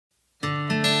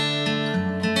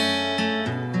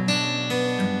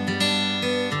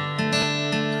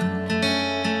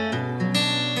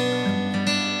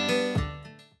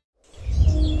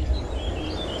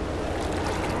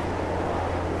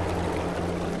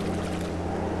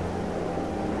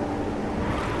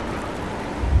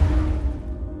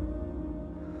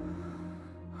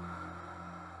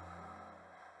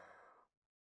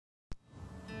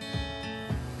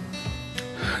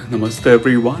Namaste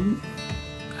everyone.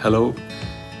 Hello.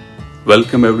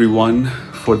 Welcome everyone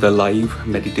for the live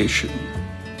meditation.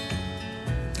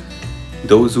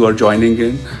 Those who are joining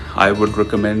in, I would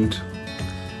recommend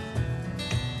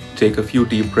take a few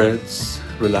deep breaths,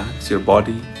 relax your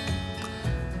body.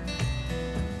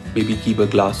 Maybe keep a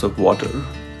glass of water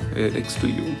next to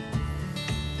you.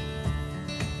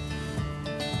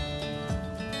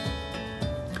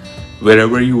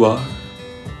 Wherever you are,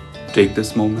 take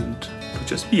this moment to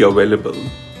just be available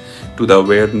to the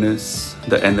awareness,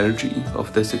 the energy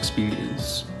of this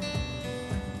experience.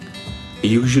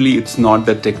 Usually it's not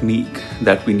the technique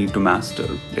that we need to master.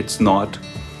 It's not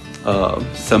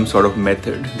some sort of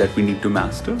method that we need to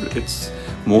master. It's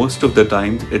most of the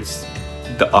time, it's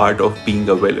the art of being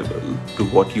available to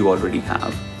what you already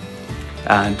have.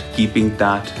 And keeping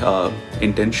that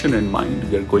intention in mind,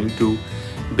 we are going to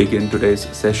begin today's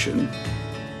session.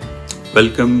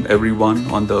 Welcome everyone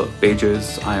on the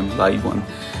pages. I am live on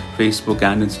Facebook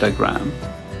and Instagram.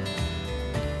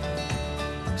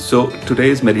 So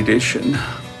today's meditation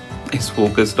is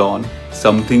focused on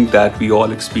something that we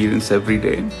all experience every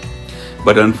day.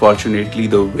 But unfortunately,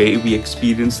 the way we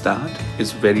experience that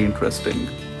is very interesting.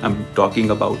 I'm talking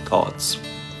about thoughts.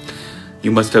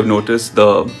 You must have noticed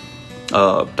the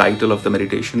title of the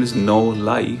meditation is No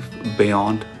Life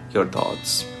Beyond Your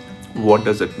Thoughts. What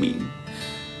does it mean?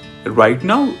 Right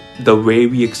now, the way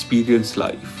we experience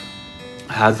life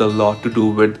has a lot to do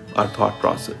with our thought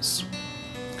process.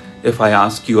 If I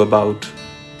ask you about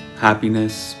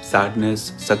happiness,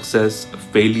 sadness, success,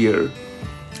 failure,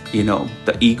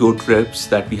 the ego trips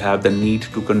that we have, the need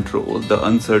to control, the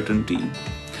uncertainty,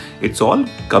 it's all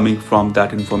coming from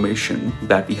that information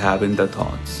that we have in the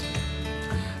thoughts.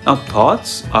 Now,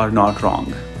 thoughts are not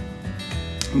wrong,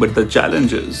 but the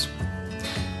challenge is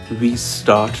we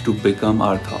start to become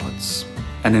our thoughts,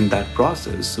 and in that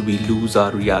process, we lose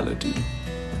our reality.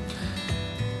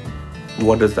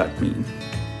 What does that mean?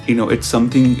 It's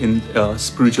something in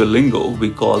spiritual lingo we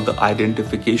call the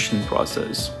identification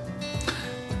process.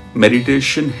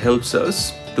 Meditation helps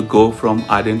us to go from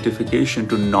identification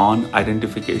to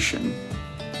non-identification.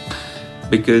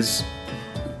 Because,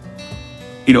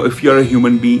 if you're a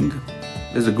human being,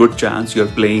 there's a good chance you're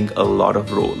playing a lot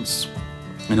of roles.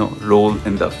 Role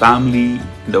in the family,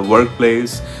 in the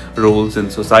workplace, roles in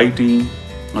society,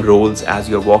 roles as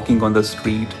you're walking on the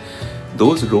street.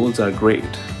 Those roles are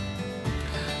great.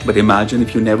 But imagine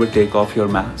if you never take off your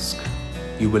mask,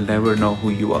 you will never know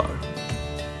who you are.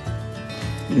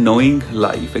 Knowing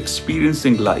life,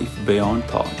 experiencing life beyond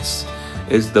thoughts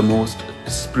is the most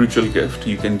spiritual gift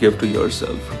you can give to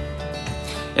yourself.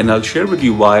 And I'll share with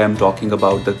you why I'm talking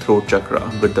about the throat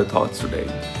chakra with the thoughts today.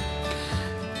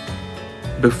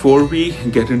 Before we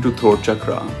get into throat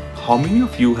chakra, how many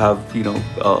of you have,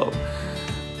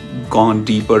 gone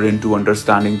deeper into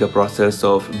understanding the process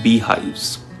of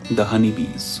beehives, the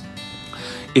honeybees?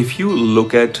 If you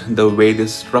look at the way they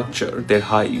structure their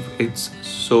hive, it's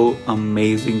so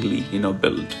amazingly,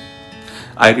 built.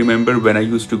 I remember when I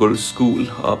used to go to school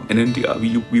in India,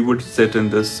 we would sit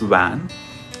in this van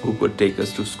who would take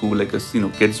us to school, like a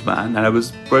kids van, and I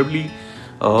was probably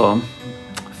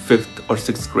 5th or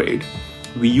 6th grade.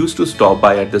 We used to stop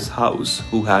by at this house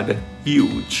who had a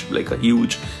huge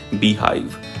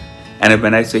beehive. And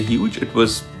when I say huge, it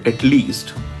was at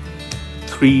least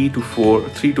 3 to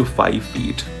 5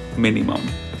 feet minimum.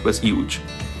 It was huge.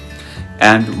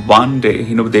 And one day,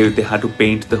 they had to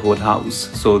paint the whole house.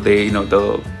 So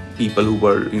the people who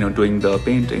were, doing the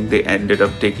painting, they ended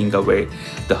up taking away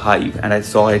the hive, and I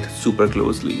saw it super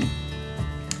closely.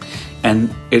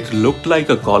 And it looked like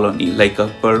a colony, like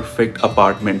a perfect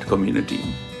apartment community.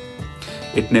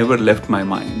 It never left my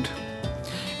mind.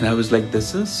 And I was like,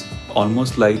 this is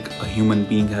almost like a human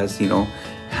being has,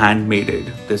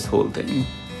 handmade this whole thing.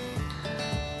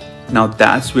 Now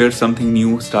that's where something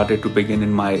new started to begin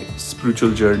in my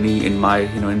spiritual journey, in my,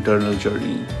 internal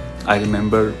journey. I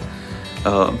remember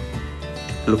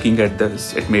looking at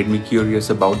this, it made me curious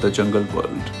about the jungle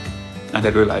world. And I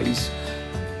realized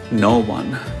no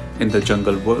one in the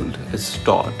jungle world is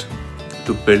taught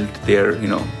to build their,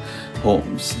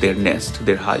 homes, their nest,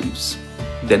 their hives.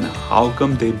 Then how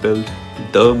come they build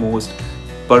the most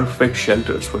perfect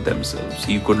shelters for themselves?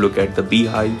 You could look at the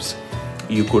beehives,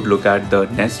 you could look at the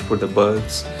nest for the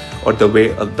birds, or the way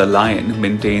the lion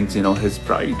maintains, his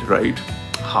pride, right?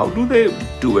 How do they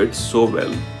do it so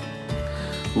well?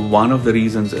 One of the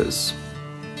reasons is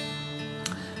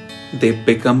they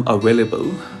become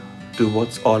available to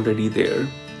what's already there.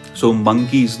 So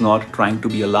monkey is not trying to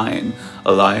be a lion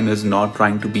is not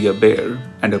trying to be a bear,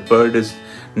 and a bird is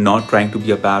not trying to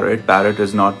be a parrot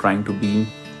is not trying to be,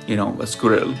 a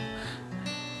squirrel.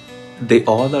 they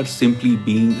all are simply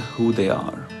being who they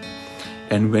are.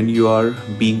 And when you are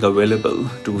being available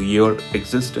to your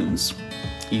existence,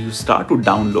 you start to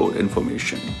download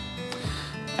information.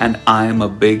 And I am a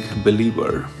big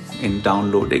believer in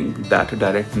downloading that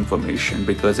direct information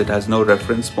because it has no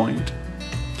reference point.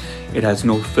 It has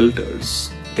no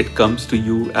filters. It comes to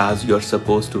you as you're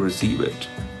supposed to receive it.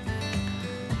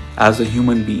 As a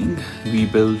human being, we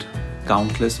build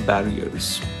countless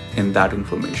barriers in that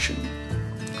information.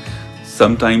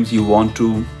 Sometimes you want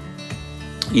to,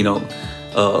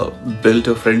 build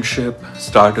a friendship,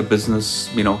 start a business,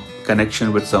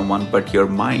 connection with someone, but your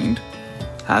mind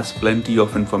has plenty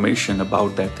of information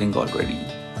about that thing already.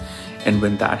 And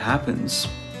when that happens,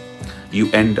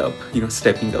 you end up,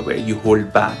 stepping away. You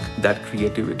hold back that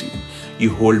creativity.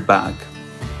 You hold back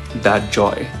that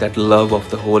joy, that love of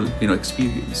the whole,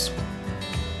 experience.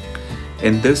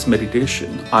 In this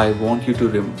meditation, I want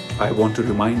to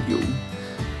remind you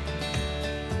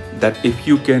that if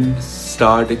you can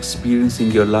start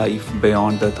experiencing your life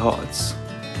beyond the thoughts,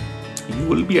 you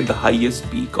will be at the highest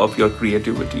peak of your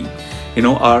creativity.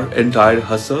 Our entire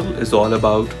hustle is all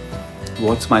about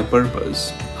what's my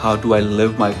purpose? How do I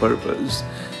live my purpose?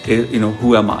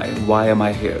 Who am I? Why am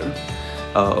I here?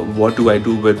 What do I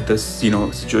do with this,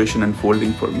 situation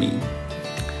unfolding for me?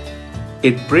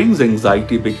 It brings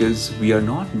anxiety because we are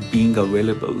not being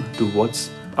available to what's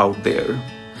out there,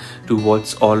 to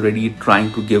what's already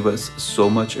trying to give us so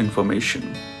much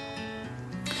information.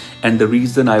 And the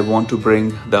reason I want to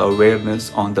bring the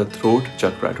awareness on the throat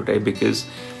chakra today, because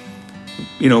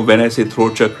when I say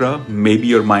throat chakra, maybe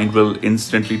your mind will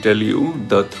instantly tell you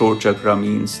the throat chakra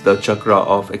means the chakra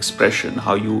of expression,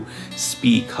 how you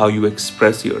speak, how you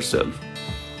express yourself.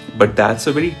 But that's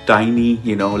a very tiny,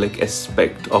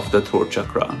 aspect of the throat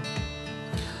chakra.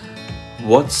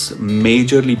 What's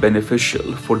majorly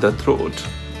beneficial for the throat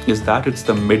is that it's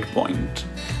the midpoint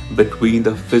between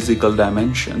the physical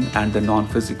dimension and the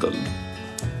non-physical.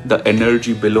 The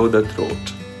energy below the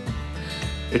throat,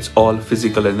 it's all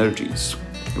physical energies,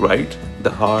 right?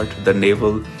 The heart, the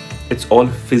navel, it's all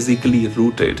physically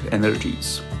rooted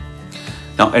energies.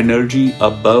 Now, energy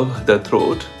above the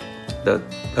throat, the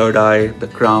third eye, the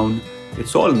crown,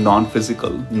 it's all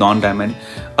non-physical,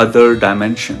 other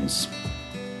dimensions.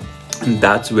 And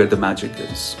that's where the magic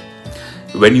is.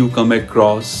 When you come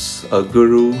across a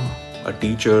guru, a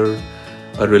teacher,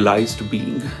 a realized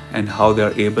being, and how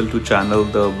they're able to channel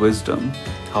the wisdom,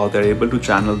 how they're able to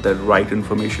channel the right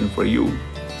information for you,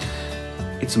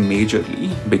 it's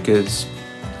majorly because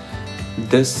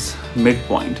this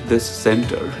midpoint, this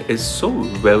center is so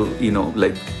well,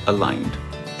 aligned.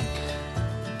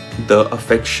 The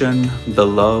affection, the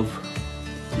love,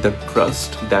 the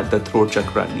trust that the throat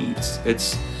chakra needs,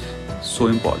 it's so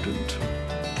important.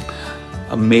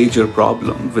 A major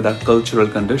problem with our cultural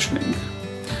conditioning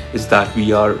is that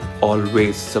we are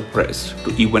always suppressed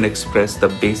to even express the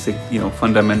basic,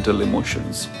 fundamental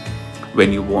emotions.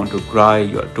 When you want to cry,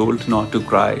 you are told not to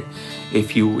cry.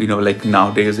 If you,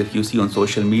 nowadays, if you see on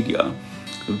social media,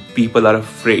 people are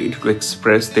afraid to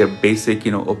express their basic,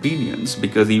 opinions,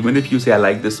 because even if you say, I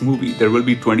like this movie, there will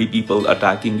be 20 people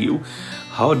attacking you.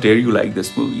 How dare you like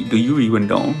this movie? Do you even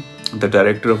know the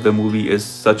director of the movie is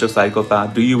such a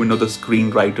psychopath? Do you even know the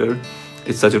screenwriter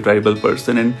is such a terrible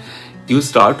person? And you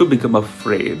start to become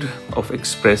afraid of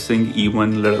expressing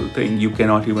even little thing. You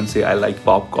cannot even say, I like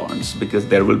popcorns, because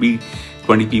there will be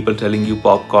 20 people telling you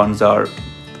popcorns are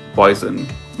poison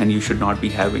and you should not be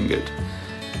having it.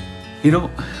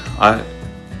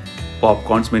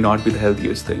 Popcorns may not be the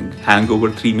healthiest thing.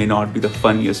 Hangover 3 may not be the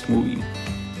funniest movie.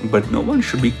 But no one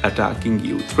should be attacking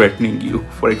you, threatening you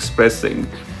for expressing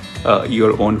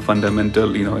your own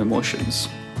fundamental, emotions.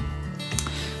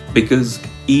 Because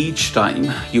each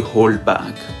time you hold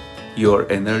back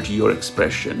your energy, your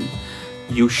expression,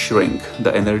 you shrink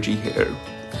the energy here,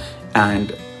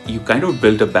 and you kind of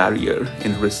build a barrier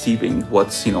in receiving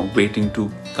what's, waiting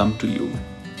to come to you.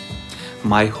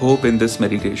 My hope in this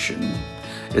meditation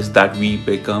is that we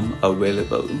become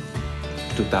available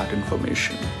to that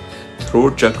information.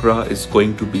 Throat chakra is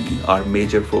going to be our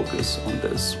major focus on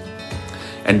this.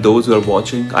 And those who are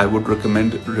watching, I would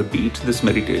recommend repeat this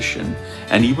meditation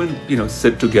and even,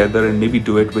 sit together and maybe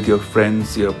do it with your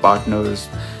friends, your partners,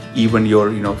 even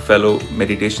your, fellow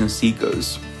meditation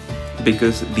seekers.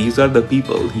 Because these are the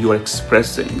people you are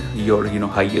expressing your,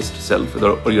 highest self,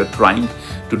 or you're trying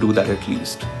to do that at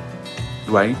least,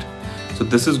 right? So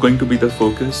this is going to be the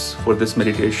focus for this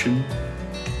meditation,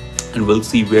 and we'll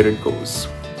see where it goes.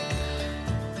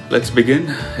 Let's begin.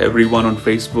 Everyone on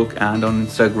Facebook and on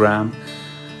Instagram,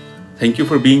 thank you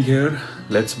for being here.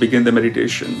 Let's begin the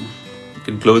meditation. You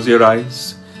can close your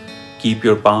eyes, Keep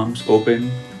your palms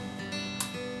open.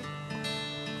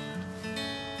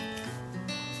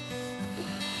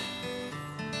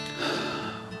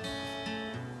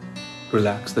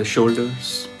 Relax the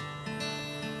shoulders.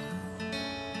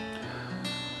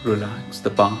 Relax the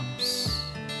palms,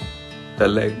 the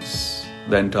legs,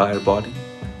 the entire body.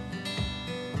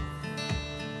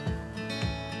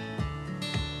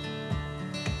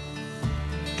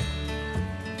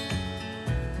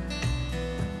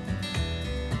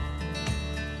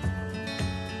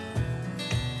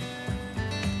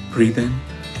 Breathe in,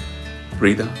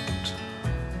 breathe out.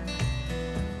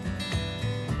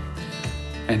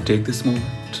 And take this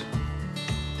moment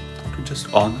to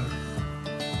just honor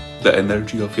the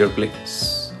energy of your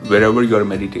place. Wherever you are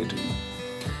meditating,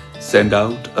 send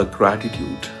out a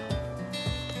gratitude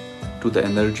to the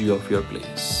energy of your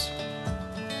place.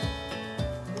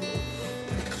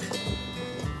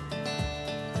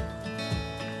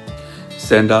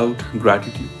 Send out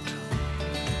gratitude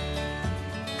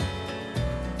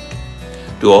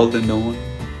to all the known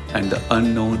and the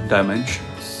unknown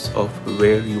dimensions of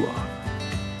where you are.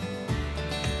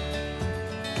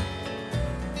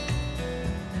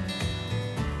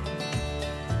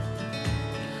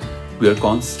 We are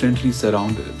constantly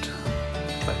surrounded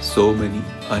by so many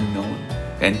unknown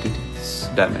entities,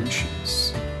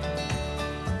 dimensions,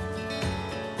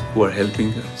 who are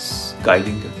helping us,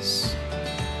 guiding us.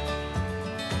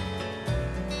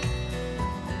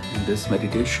 In this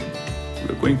meditation, we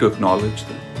are going to acknowledge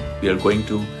them. We are going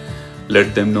to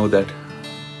let them know that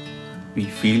we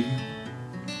feel you,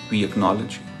 we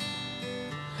acknowledge you,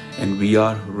 and we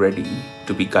are ready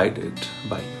to be guided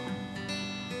by you.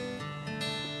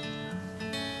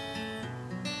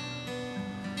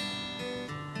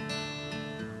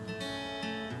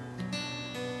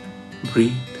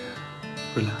 Breathe,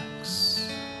 relax,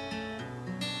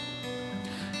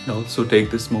 and also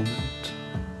take this moment.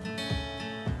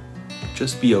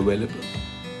 Just be available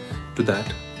to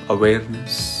that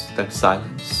awareness, that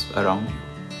silence around you.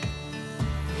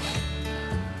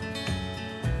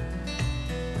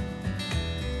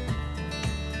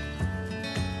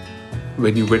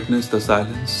 When you witness the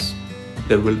silence,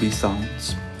 there will be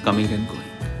sounds coming and going.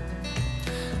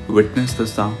 Witness the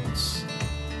sounds,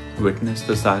 witness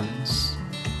the silence,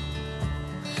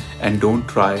 and don't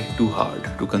try too hard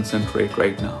to concentrate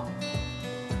right now.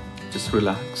 Just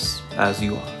relax as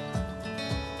you are.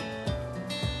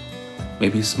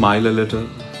 Maybe smile a little,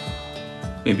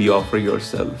 maybe offer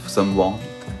yourself some warmth.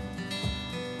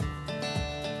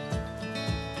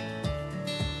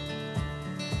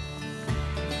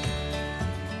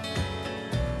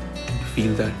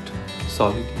 Feel that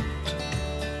solitude.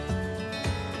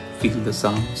 Feel the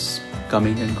sounds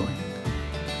coming and going.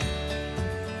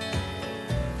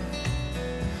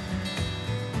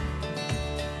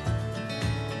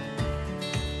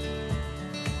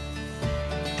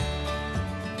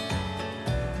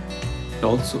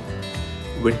 Also,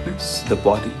 witness the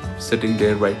body sitting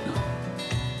there right now.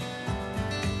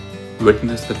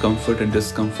 Witness the comfort and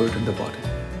discomfort in the body.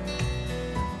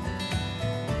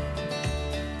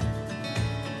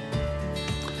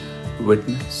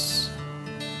 Witness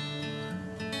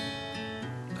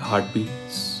the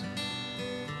heartbeats.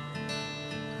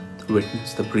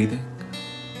 Witness the breathing.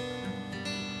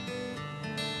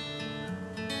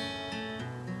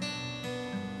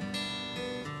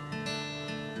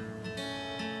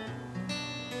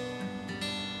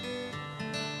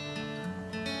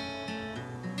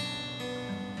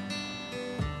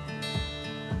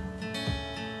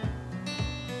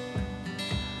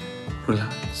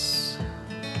 Relax.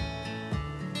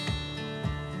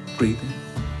 Breathe in,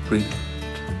 breathe out.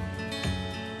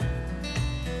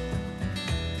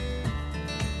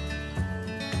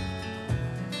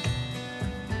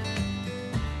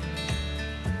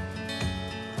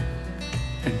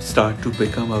 And start to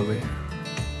become aware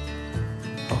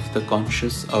of the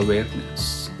conscious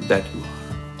awareness that you are.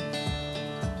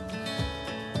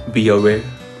 Be aware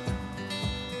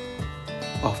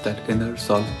of that inner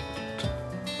solitude.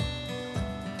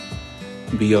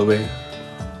 Be aware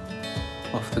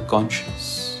of the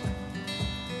conscious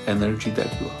energy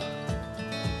that you are.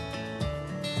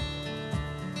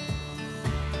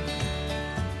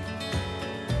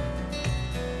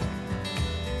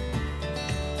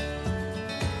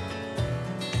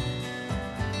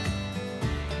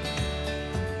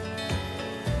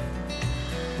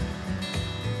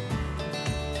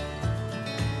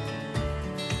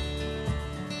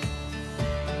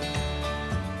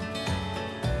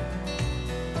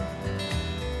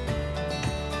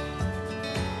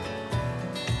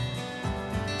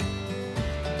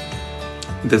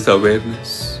 This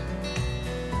awareness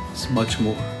is much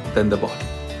more than the body.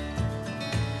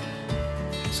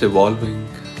 It's evolving.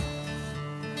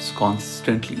 It's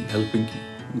constantly helping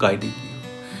you, guiding you,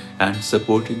 and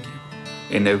supporting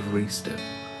you in every step.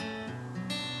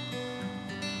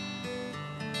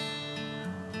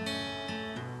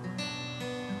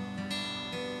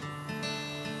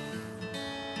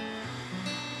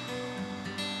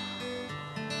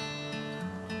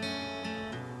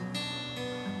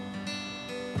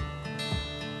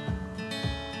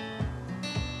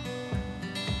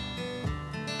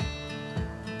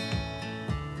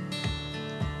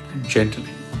 And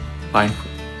gently, mindfully,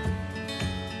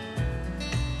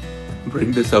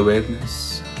 bring this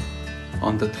awareness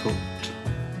on the throat.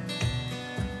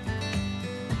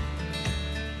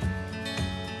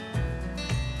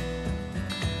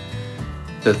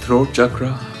 The throat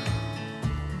chakra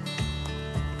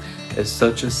is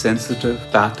such a sensitive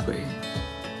pathway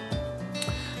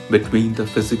between the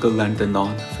physical and the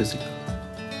non-physical.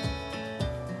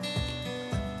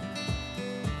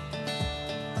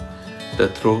 The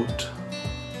throat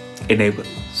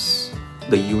enables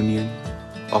the union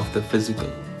of the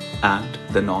physical and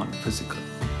the non-physical.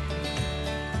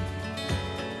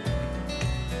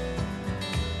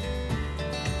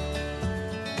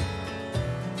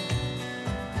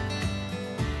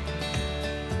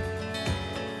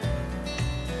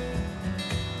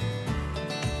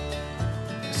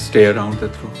 Stay around the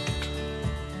throat.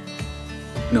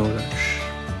 No rush.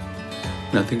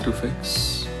 Nothing to fix.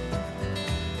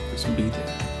 Just be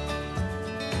there.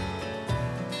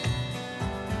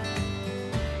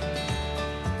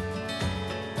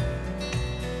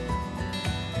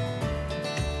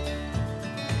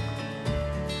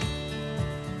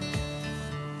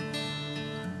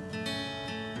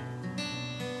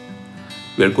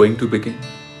 We are going to begin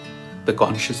the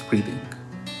conscious breathing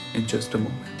in just a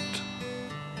moment.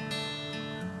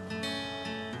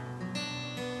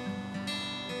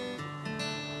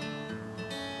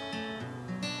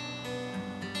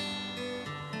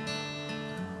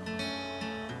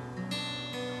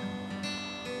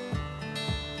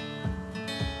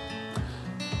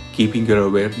 Keeping your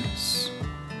awareness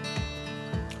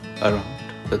around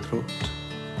the throat.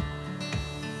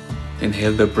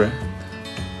 Inhale the breath.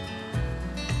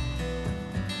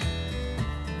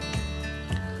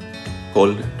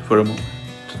 Hold it for a moment.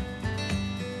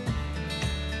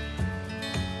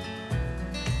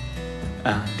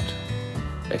 And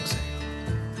exhale.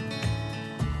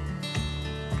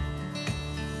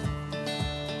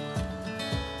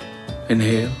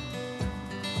 Inhale.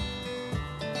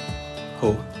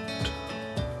 Hold.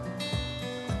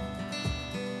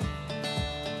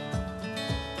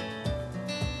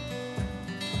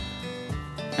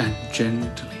 And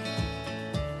gently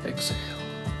exhale.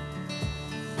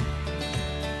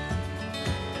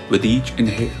 With each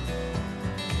inhale,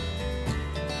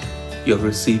 you're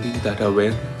receiving that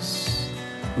awareness.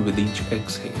 With each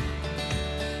exhale,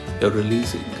 you're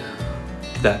releasing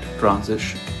that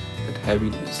transition, that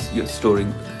heaviness you're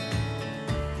storing within.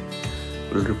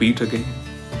 We'll repeat again.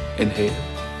 Inhale.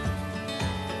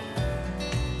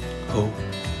 Hold.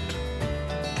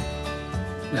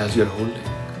 And as you're holding,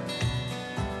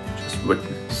 just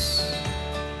witness.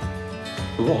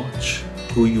 Watch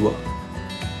who you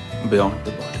are beyond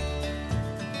the body.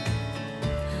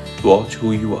 Watch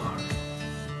who you are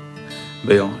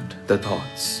beyond the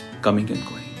thoughts coming and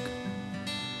going.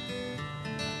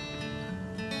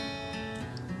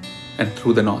 And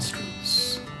through the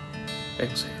nostrils,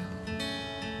 exhale.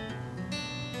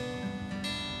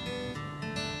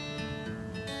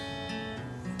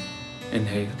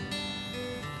 Inhale.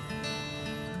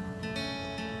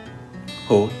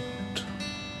 Hold.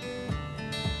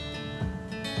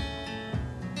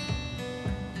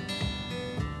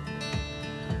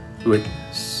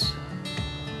 Witness.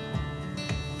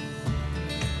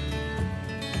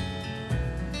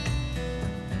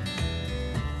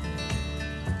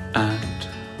 And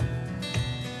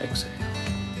exhale.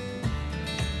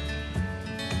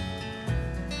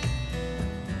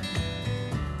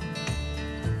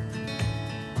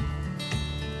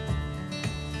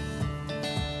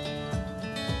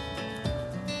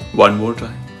 One more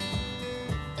time.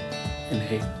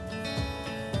 Inhale.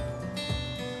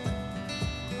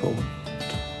 Hold.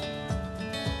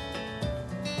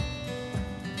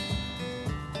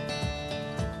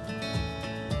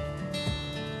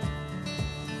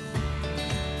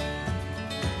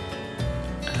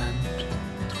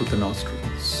 And through the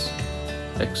nostrils,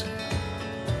 exhale.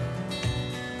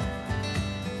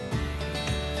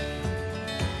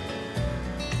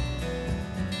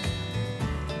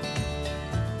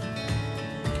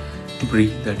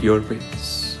 Breathe at your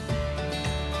pace.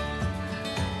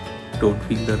 Don't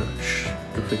feel the rush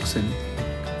to fix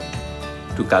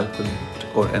anything, to calculate,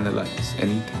 or analyze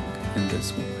anything in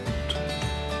this moment.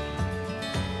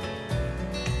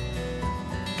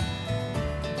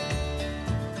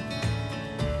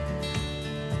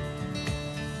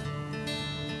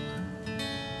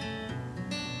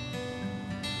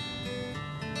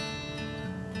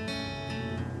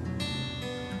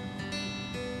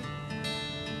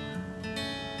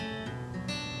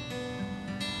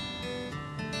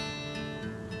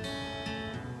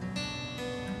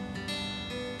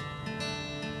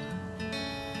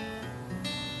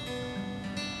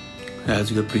 As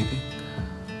you're breathing,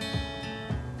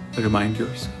 remind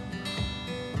yourself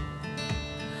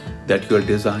that you are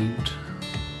designed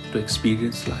to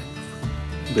experience life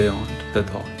beyond the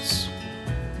thoughts.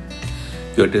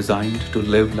 You are designed to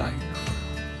live life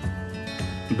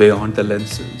beyond the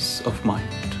lenses of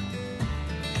mind.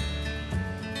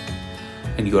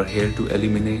 And you are here to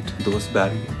eliminate those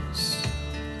barriers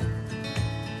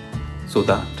so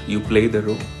that you play the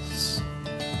roles,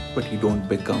 but you don't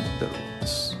become the roles.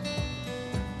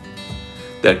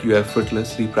 That you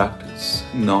effortlessly practice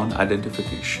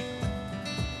non-identification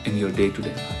in your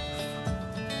day-to-day life.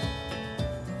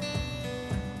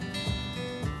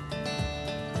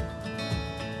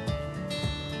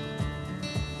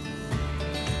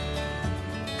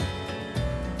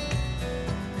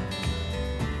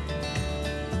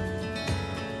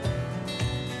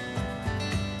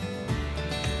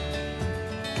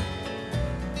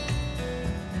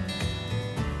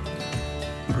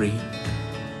 Breathe.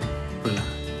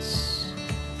 Relax.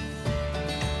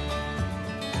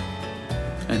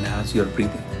 And as you're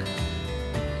breathing,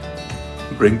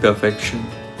 bring the affection,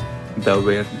 the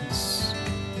awareness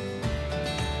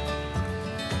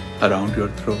around your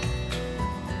throat.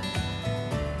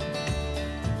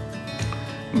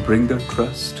 Bring the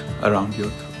trust around your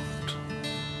throat.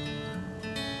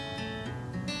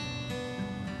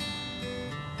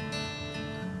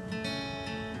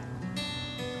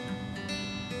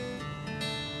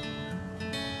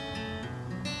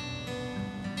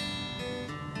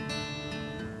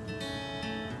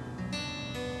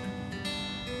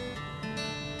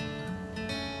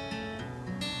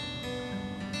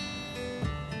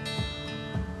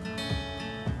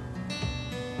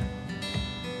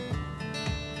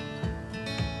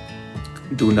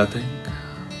 Do nothing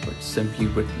but simply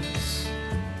witness.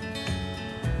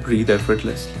 Breathe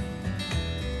effortlessly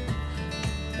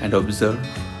and observe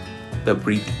the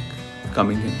breathing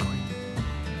coming and going.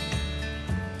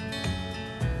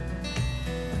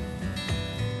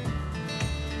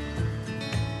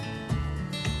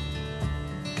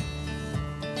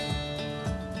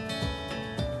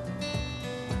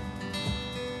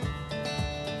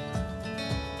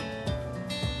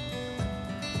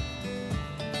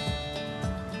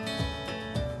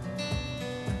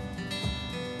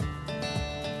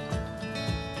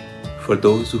 For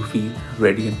those who feel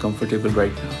ready and comfortable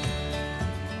right now,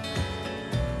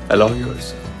 allow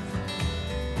yourself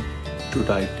to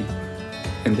dive deeper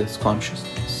in this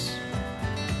consciousness.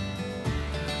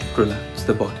 Relax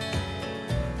the body.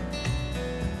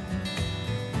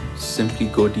 Simply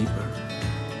go deeper.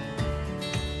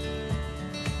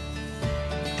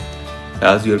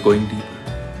 As you are going deeper,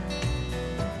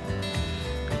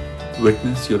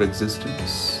 witness your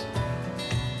existence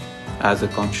as a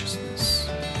consciousness.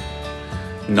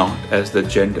 Not as the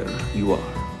gender you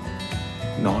are,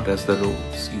 not as the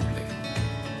roles you play,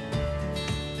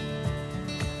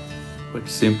 but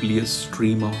simply a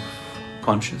stream of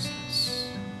consciousness,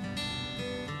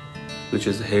 which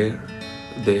is here,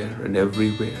 there, and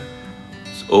everywhere.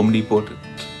 It's omnipotent,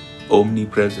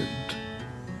 omnipresent.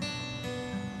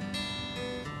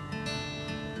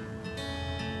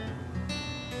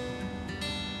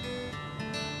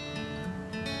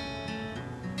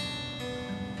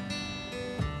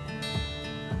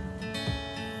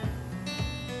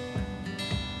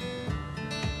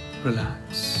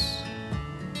 Relax.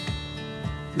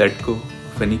 Let go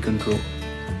of any control.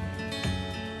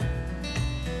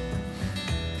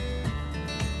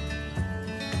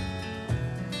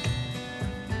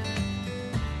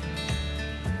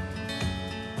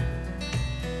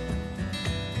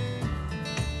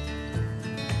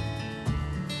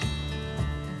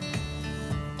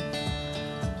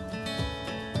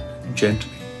 Gently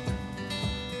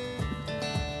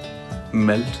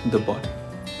melt the body.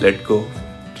 Let go of it.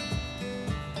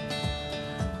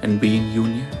 And be in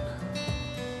union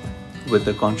with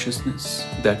the consciousness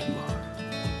that you are.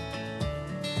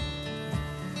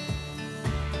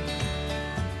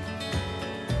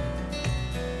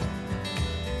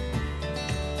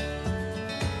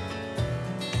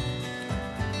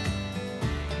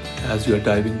 As you are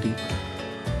diving deeper,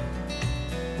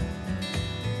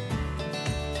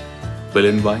 will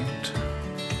invite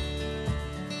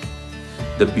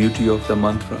the beauty of the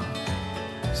mantra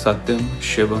Satyam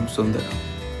Shivam Sundaram,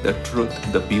 the truth,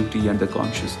 the beauty and the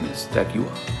consciousness that you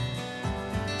are.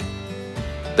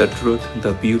 The truth,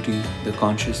 the beauty, the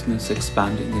consciousness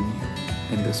expanding in you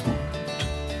in this moment.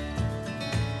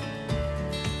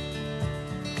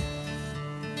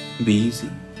 Be easy,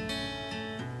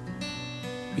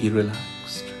 be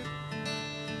relaxed,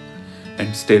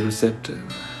 and stay receptive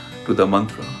to the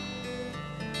mantra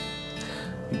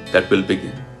that will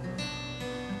begin.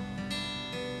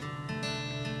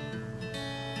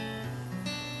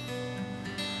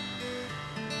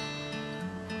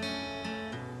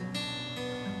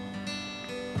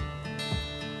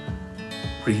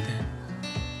 Breathe in,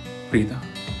 breathe out.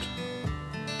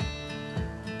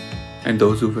 And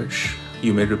those who wish,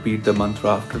 you may repeat the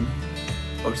mantra after me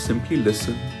or simply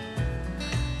listen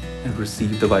and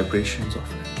receive the vibrations of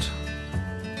it.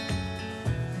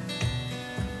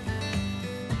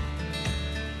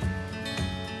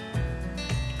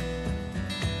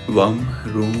 Vam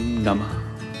Room Namah.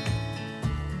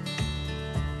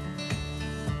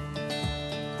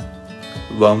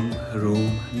 Vam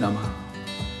Room Namah.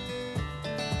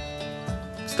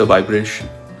 It's the vibration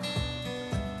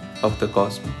of the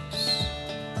cosmos,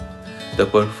 the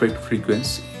perfect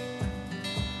frequency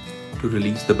to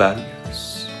release the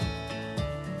barriers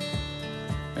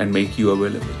and make you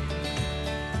available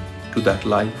to that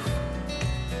life,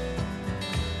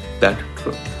 that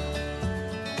truth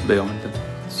beyond the words.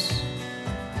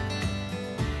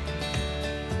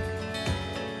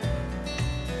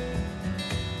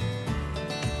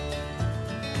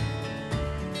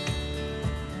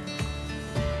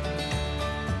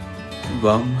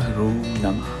 Vam Room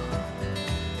Namah.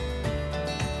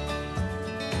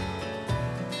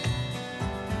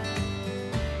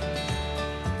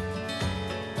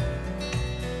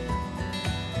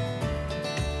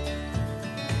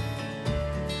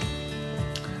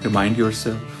 Remind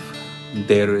yourself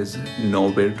there is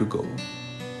nowhere to go,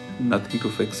 nothing to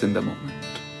fix in the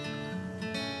moment.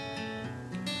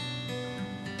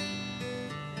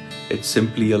 It's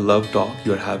simply a love talk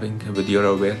you're having with your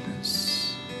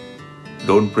awareness.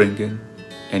 Don't bring in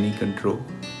any control,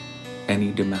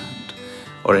 any demand,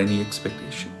 or any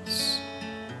expectations.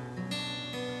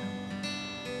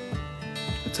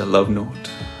 It's a love note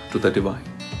to the divine.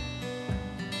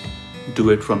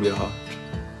 Do it from your heart.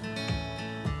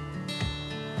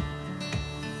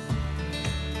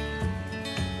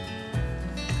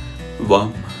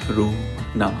 Vam Room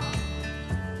Namah.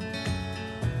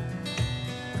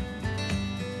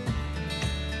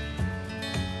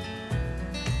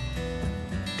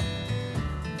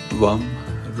 Vam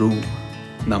Room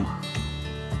Namah.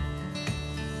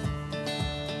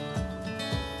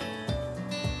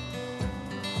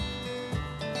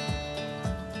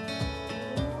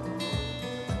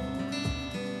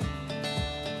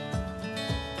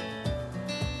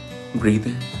 Breathe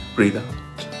in, breathe out.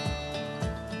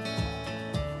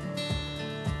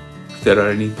 If there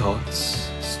are any thoughts,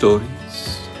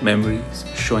 stories, memories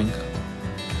showing up,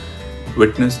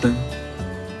 witness them.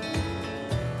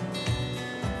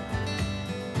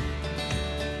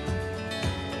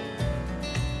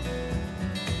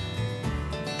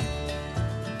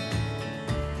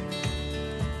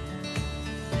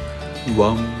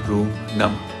 Vam Room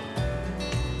Namah.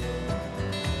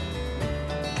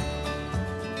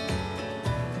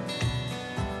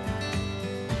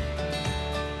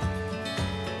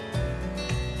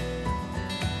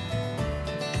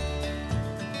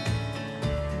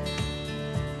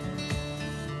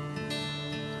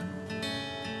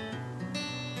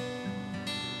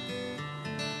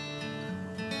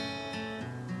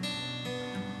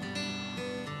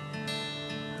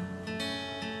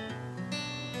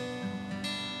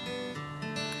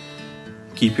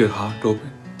 Keep your heart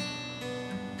open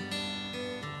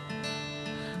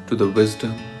to the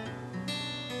wisdom,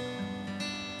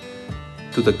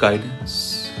 to the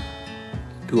guidance,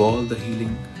 to all the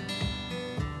healing,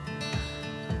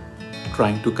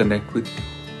 trying to connect with you,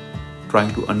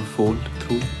 trying to unfold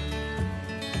through you.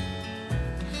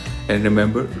 And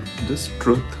remember, this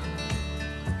truth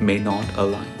may not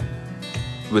align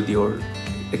with your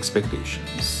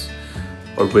expectations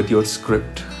or with your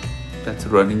script that's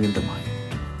running in the mind.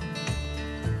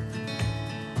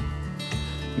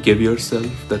 Give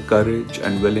yourself the courage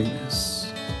and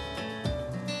willingness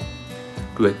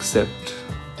to accept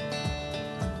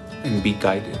and be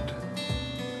guided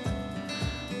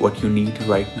what you need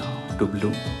right now to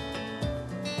bloom.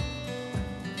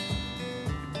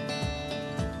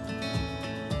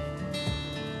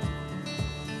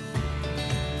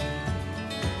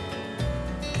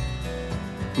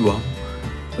 Vam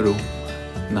Room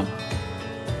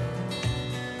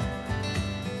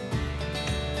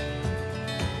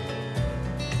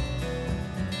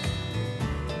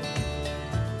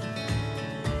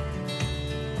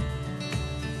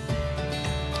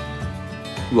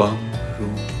Vam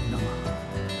Rum Namah.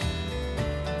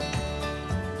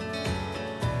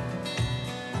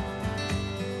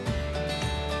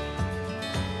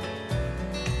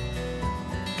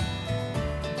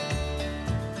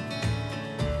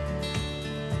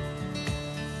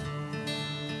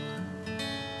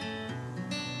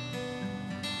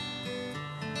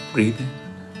 Breathe in,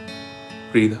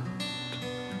 breathe out,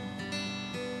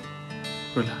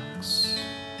 relax.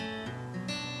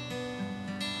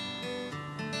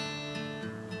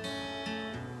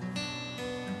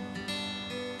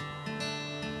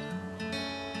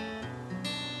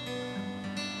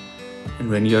 And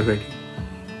when you're ready,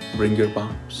 bring your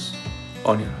palms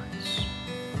on your eyes.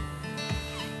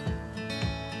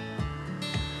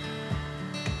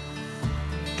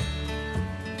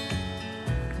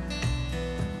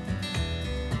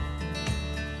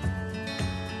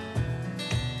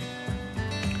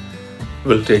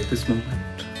 We'll take this moment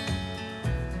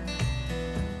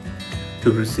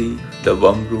to receive the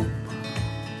Vam Room,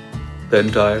 the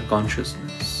entire consciousness.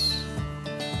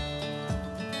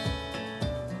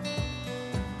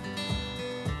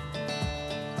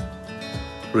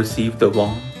 Receive the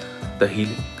warmth, the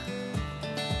healing,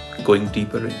 going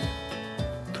deeper in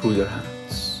through your hands.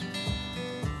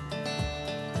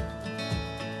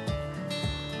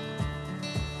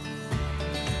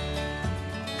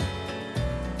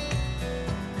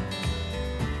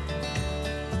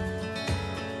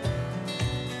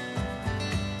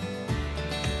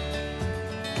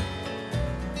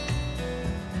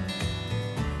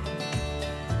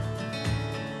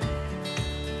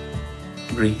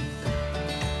 Breathe,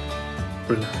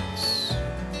 relax,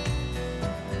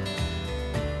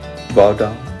 bow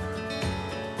down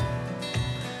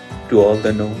to all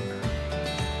the known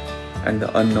and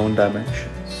the unknown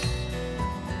dimensions,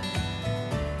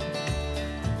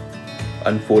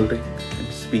 unfolding and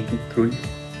speaking through you.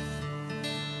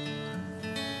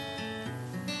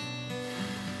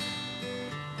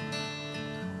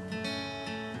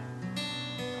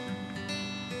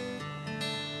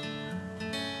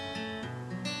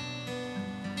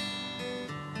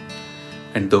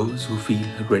 And those who feel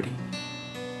ready,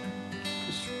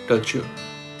 just touch your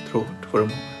throat for a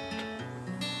moment.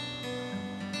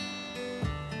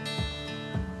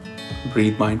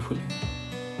 Breathe mindfully.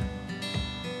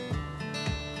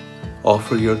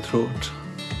 Offer your throat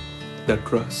the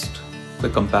trust, the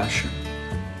compassion,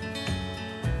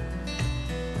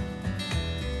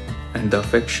 and the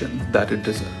affection that it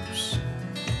deserves.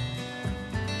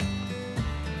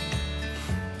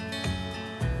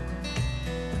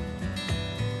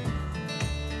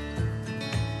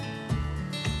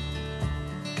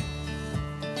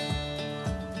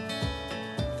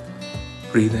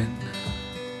 Breathe in,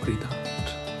 breathe out.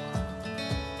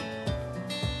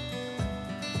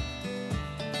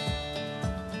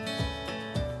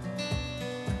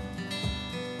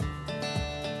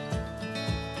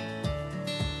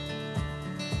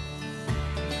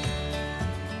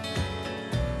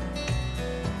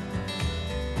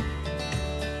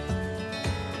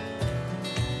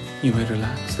 You may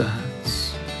relax the hands.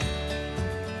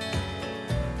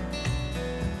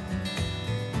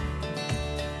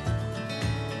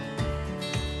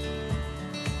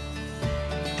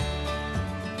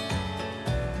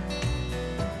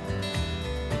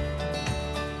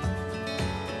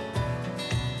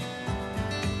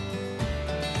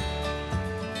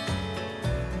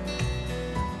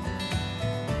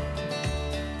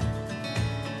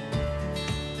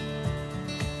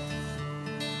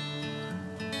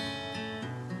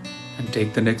 And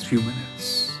take the next few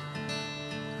minutes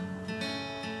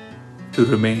to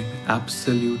remain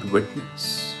absolute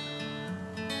witness.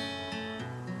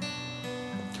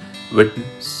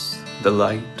 Witness the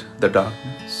light, the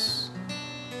darkness,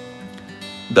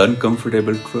 the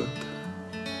uncomfortable truth,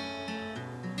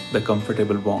 the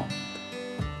comfortable warmth,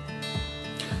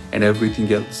 and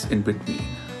everything else in between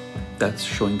that's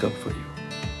showing up for you.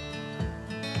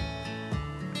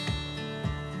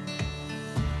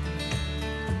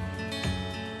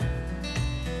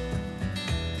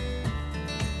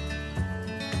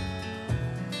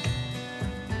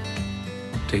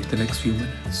 Take the next few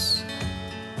minutes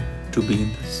to be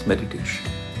in this meditation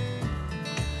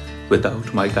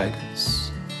without my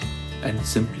guidance and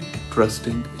simply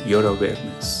trusting your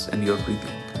awareness and your breathing.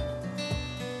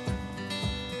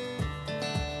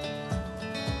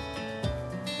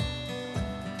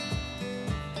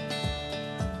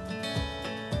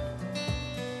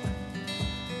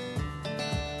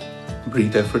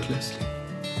 Breathe effortlessly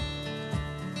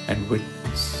and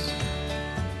witness.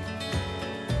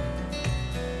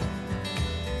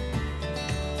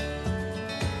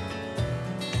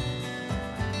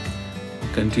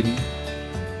 Continue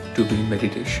to be in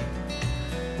meditation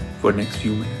for next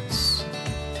few minutes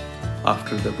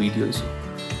after the video is over.